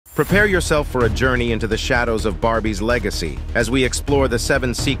Prepare yourself for a journey into the shadows of Barbie's legacy as we explore the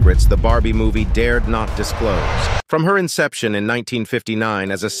 7 secrets the Barbie movie dared not disclose. From her inception in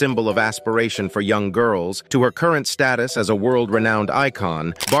 1959 as a symbol of aspiration for young girls to her current status as a world-renowned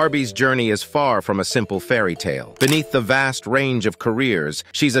icon, Barbie's journey is far from a simple fairy tale. Beneath the vast range of careers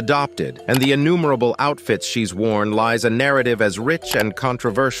she's adopted and the innumerable outfits she's worn lies a narrative as rich and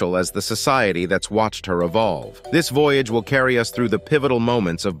controversial as the society that's watched her evolve. This voyage will carry us through the pivotal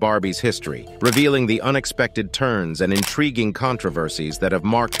moments of Barbie's history, revealing the unexpected turns and intriguing controversies that have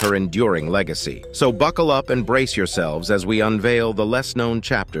marked her enduring legacy. So buckle up and brace yourselves as we unveil the less-known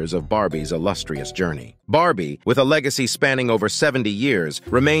chapters of Barbie's illustrious journey. Barbie, with a legacy spanning over 70 years,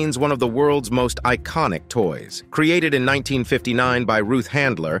 remains one of the world's most iconic toys. Created in 1959 by Ruth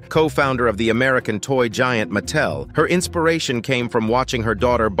Handler, co-founder of the American toy giant Mattel, her inspiration came from watching her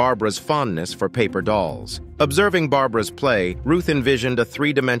daughter Barbara's fondness for paper dolls. Observing Barbara's play, Ruth envisioned a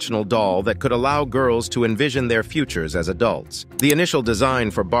 3-dimensional doll that could allow girls to envision their futures as adults. The initial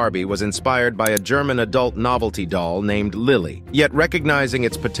design for Barbie was inspired by a German adult novelty doll named Lily. Yet recognizing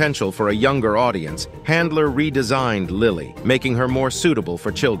its potential for a younger audience, Handler redesigned Lily, making her more suitable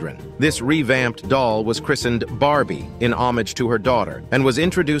for children. This revamped doll was christened Barbie in homage to her daughter and was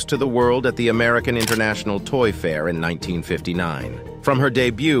introduced to the world at the American International Toy Fair in 1959. From her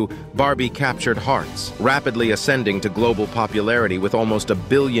debut, Barbie captured hearts, rapidly ascending to global popularity with almost 1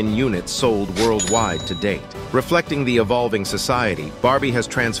 billion units sold worldwide to date. Reflecting the evolving society, Barbie has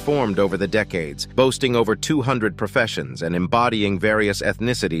transformed over the decades, boasting over 200 professions and embodying various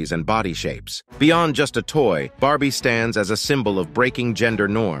ethnicities and body shapes. Beyond just a toy, Barbie stands as a symbol of breaking gender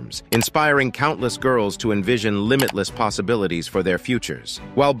norms, inspiring countless girls to envision limitless possibilities for their futures.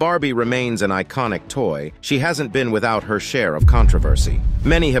 While Barbie remains an iconic toy, she hasn't been without her share of controversy.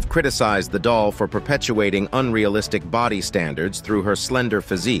 Many have criticized the doll for perpetuating unrealistic body standards through her slender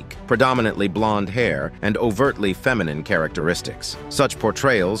physique, predominantly blonde hair, and overtly feminine characteristics. Such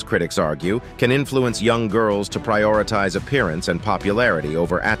portrayals, critics argue, can influence young girls to prioritize appearance and popularity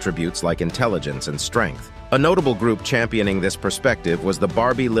over attributes like intelligence and strength. A notable group championing this perspective was the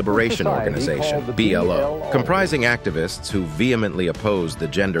Barbie Liberation Organization, BLO. Comprising activists who vehemently opposed the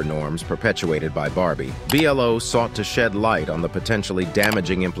gender norms perpetuated by Barbie, BLO sought to shed light on the potentially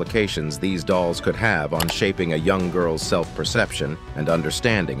damaging implications these dolls could have on shaping a young girl's self-perception and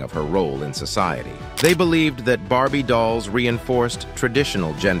understanding of her role in society. They believed that Barbie dolls reinforced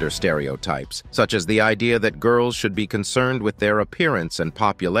traditional gender stereotypes, such as the idea that girls should be concerned with their appearance and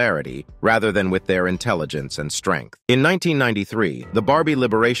popularity rather than with their intelligence and strength. In 1993, the Barbie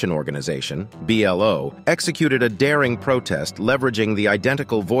Liberation Organization, BLO, executed a daring protest leveraging the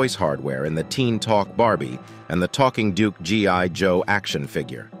identical voice hardware in the Teen Talk Barbie and the Talking Duke G.I. Joe action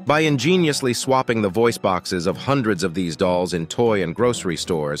figure. By ingeniously swapping the voice boxes of hundreds of these dolls in toy and grocery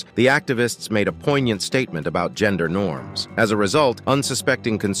stores, the activists made a poignant statement about gender norms. As a result,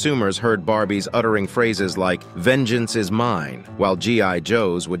 unsuspecting consumers heard Barbies uttering phrases like, "Vengeance is mine," while G.I.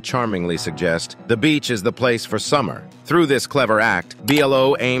 Joes would charmingly suggest, "The beach is the place for summer." Through this clever act,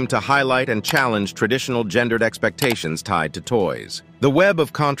 BLO aimed to highlight and challenge traditional gendered expectations tied to toys. The web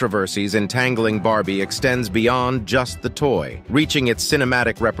of controversies entangling Barbie extends beyond just the toy, reaching its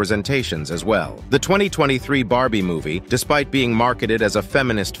cinematic representations as well. The 2023 Barbie movie, despite being marketed as a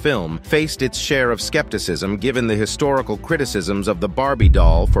feminist film, faced its share of skepticism given the historical criticisms of the Barbie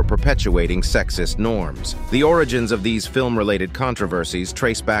doll for perpetuating sexist norms. The origins of these film-related controversies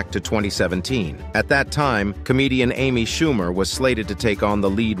trace back to 2017. At that time, comedian Amy Schumer was slated to take on the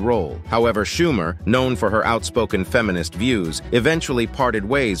lead role. However, Schumer, known for her outspoken feminist views, eventually parted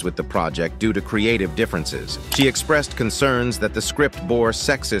ways with the project due to creative differences. She expressed concerns that the script bore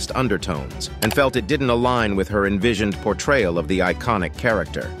sexist undertones and felt it didn't align with her envisioned portrayal of the iconic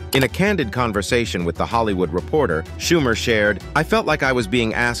character. In a candid conversation with The Hollywood Reporter, Schumer shared, "I felt like I was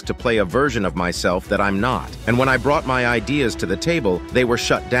being asked to play a version of myself that I'm not, and when I brought my ideas to the table, they were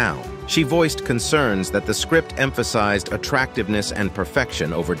shut down." She voiced concerns that the script emphasized attractiveness and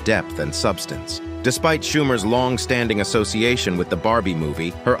perfection over depth and substance. Despite Schumer's long-standing association with the Barbie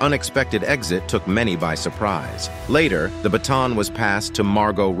movie, her unexpected exit took many by surprise. Later, the baton was passed to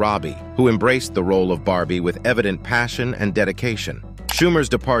Margotrobbie, who embraced the role of Barbie with evident passion and dedication. Schumer's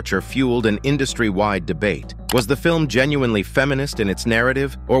departure fueled an industry-wide debate. Was the film genuinely feminist in its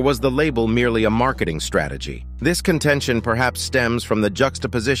narrative, or was the label merely a marketing strategy? This contention perhaps stems from the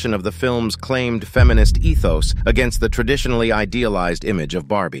juxtaposition of the film's claimed feminist ethos against the traditionally idealized image of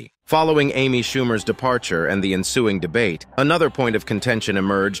Barbie. Following Amy Schumer's departure and the ensuing debate, another point of contention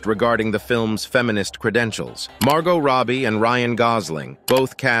emerged regarding the film's feminist credentials. Margot Robbie and Ryan Gosling,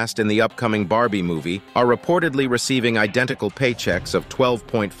 both cast in the upcoming Barbie movie, are reportedly receiving identical paychecks of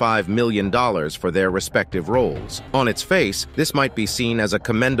 $12.5 million for their respective roles. On its face, this might be seen as a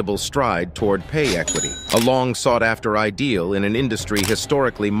commendable stride toward pay equity, a long-sought-after ideal in an industry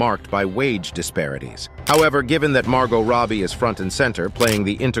historically marked by wage disparities. However, given that Margot Robbie is front and center, playing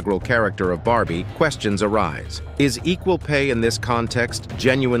the integral character of Barbie, questions arise. Is equal pay in this context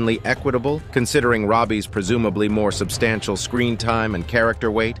genuinely equitable, considering Robbie's presumably more substantial screen time and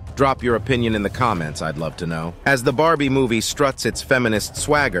character weight? Drop your opinion in the comments, I'd love to know. As the Barbie movie struts its feminist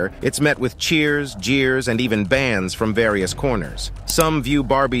swagger, it's met with cheers, jeers, and even bans from various corners. Some view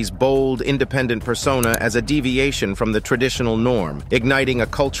Barbie's bold, independent persona as a deviation from the traditional norm, igniting a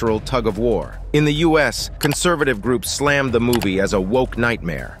cultural tug-of-war. In the US, conservative groups slammed the movie as a woke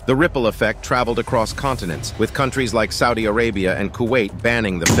nightmare. The ripple effect traveled across continents, with countries like Saudi Arabia and Kuwait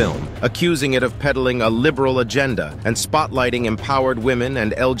banning the film, accusing it of peddling a liberal agenda and spotlighting empowered women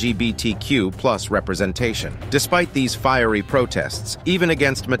and LGBTQ+ representation. Despite these fiery protests, even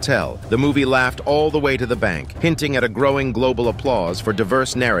against Mattel, the movie laughed all the way to the bank, hinting at a growing global applause for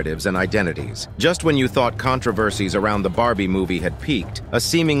diverse narratives and identities. Just when you thought controversies around the Barbie movie had peaked, a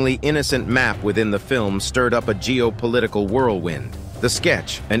seemingly innocent map within the film stirred up a geopolitical whirlwind. The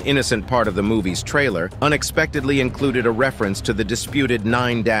sketch, an innocent part of the movie's trailer, unexpectedly included a reference to the disputed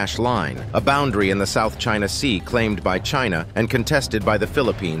 9-dash line, a boundary in the South China Sea claimed by China and contested by the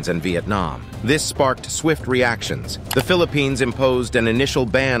Philippines and Vietnam. This sparked swift reactions. The Philippines imposed an initial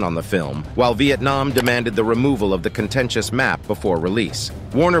ban on the film, while Vietnam demanded the removal of the contentious map before release.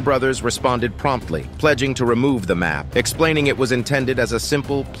 Warner Brothers responded promptly, pledging to remove the map, explaining it was intended as a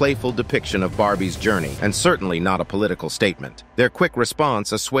simple, playful depiction of Barbie's journey, and certainly not a political statement. Their quick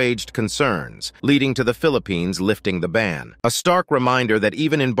response assuaged concerns, leading to the Philippines lifting the ban. A stark reminder that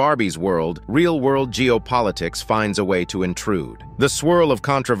even in Barbie's world, real-world geopolitics finds a way to intrude. The swirl of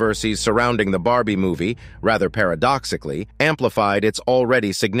controversies surrounding the Barbie movie, rather paradoxically, amplified its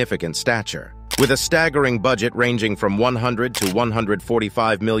already significant stature. With a staggering budget ranging from $100 to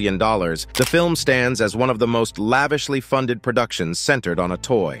 $145 million, the film stands as one of the most lavishly funded productions centered on a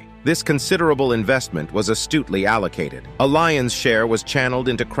toy. This considerable investment was astutely allocated. A lion's share was channeled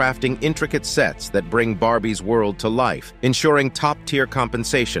into crafting intricate sets that bring Barbie's world to life, ensuring top-tier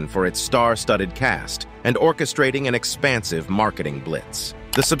compensation for its star-studded cast, and orchestrating an expansive marketing blitz.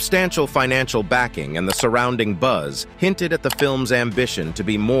 The substantial financial backing and the surrounding buzz hinted at the film's ambition to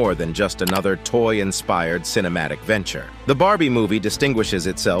be more than just another toy-inspired cinematic venture. The Barbie movie distinguishes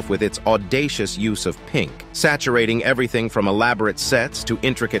itself with its audacious use of pink, saturating everything from elaborate sets to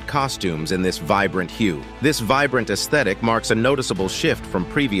intricate costumes in this vibrant hue. This vibrant aesthetic marks a noticeable shift from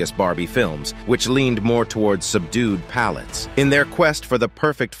previous Barbie films, which leaned more towards subdued palettes. In their quest for the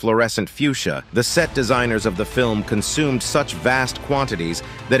perfect fluorescent fuchsia, the set designers of the film consumed such vast quantities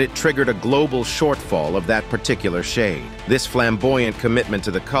that it triggered a global shortfall of that particular shade. This flamboyant commitment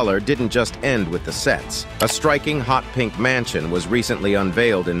to the color didn't just end with the sets. A striking hot pink mansion was recently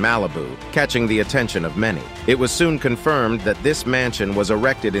unveiled in Malibu, catching the attention of many. It was soon confirmed that this mansion was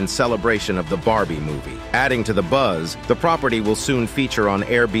erected in celebration of the Barbie movie. Adding to the buzz, the property will soon feature on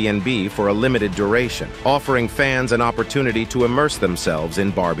Airbnb for a limited duration, offering fans an opportunity to immerse themselves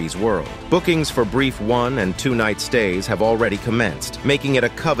in Barbie's world. Bookings for brief 1- and 2-night stays have already commenced, making it a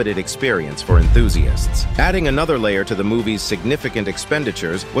coveted experience for enthusiasts. Adding another layer to the movie's significant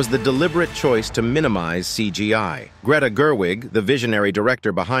expenditures was the deliberate choice to minimize CGI. Greta Gerwig, the visionary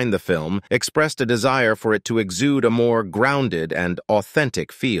director behind the film, expressed a desire for it to exude a more grounded and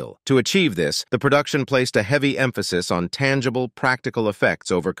authentic feel. To achieve this, the production placed a heavy emphasis on tangible, practical effects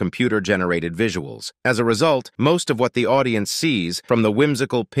over computer-generated visuals. As a result, most of what the audience sees, from the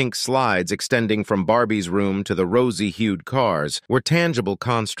whimsical pink slides extending from Barbie's room to the rosy-hued cars, were tangible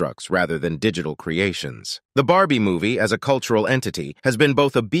constructs rather than digital creations. The Barbie movie, as a cultural entity, has been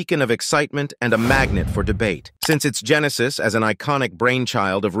both a beacon of excitement and a magnet for debate. Since its genesis as an iconic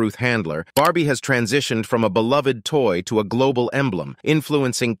brainchild of Ruth Handler, Barbie has transitioned from a beloved toy to a global emblem,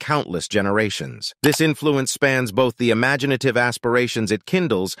 influencing countless generations. This influence spans both the imaginative aspirations it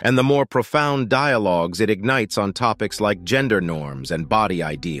kindles and the more profound dialogues it ignites on topics like gender norms and body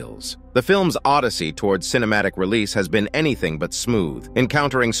ideals. The film's odyssey towards cinematic release has been anything but smooth,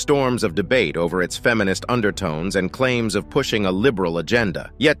 encountering storms of debate over its feminist undertones and claims of pushing a liberal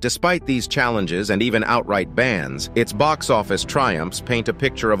agenda. Yet, despite these challenges and even outright bans, its box office triumphs paint a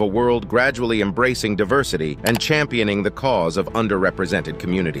picture of a world gradually embracing diversity and championing the cause of underrepresented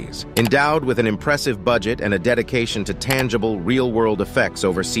communities. Endowed with an impressive budget and a dedication to tangible, real-world effects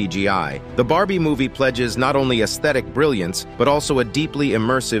over CGI, the Barbie movie pledges not only aesthetic brilliance, but also a deeply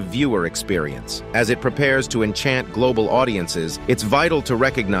immersive viewer experience. As it prepares to enchant global audiences, it's vital to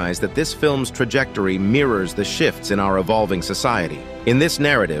recognize that this film's trajectory mirrors the shifts in our evolving society. In this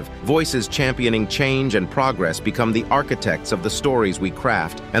narrative, voices championing change and progress become the architects of the stories we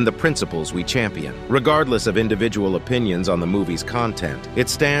craft and the principles we champion. Regardless of individual opinions on the movie's content, it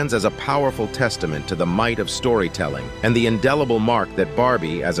stands as a powerful testament to the might of storytelling and the indelible mark that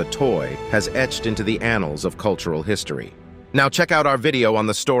Barbie, as a toy, has etched into the annals of cultural history. Now check out our video on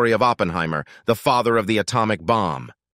the story of Oppenheimer, the father of the atomic bomb.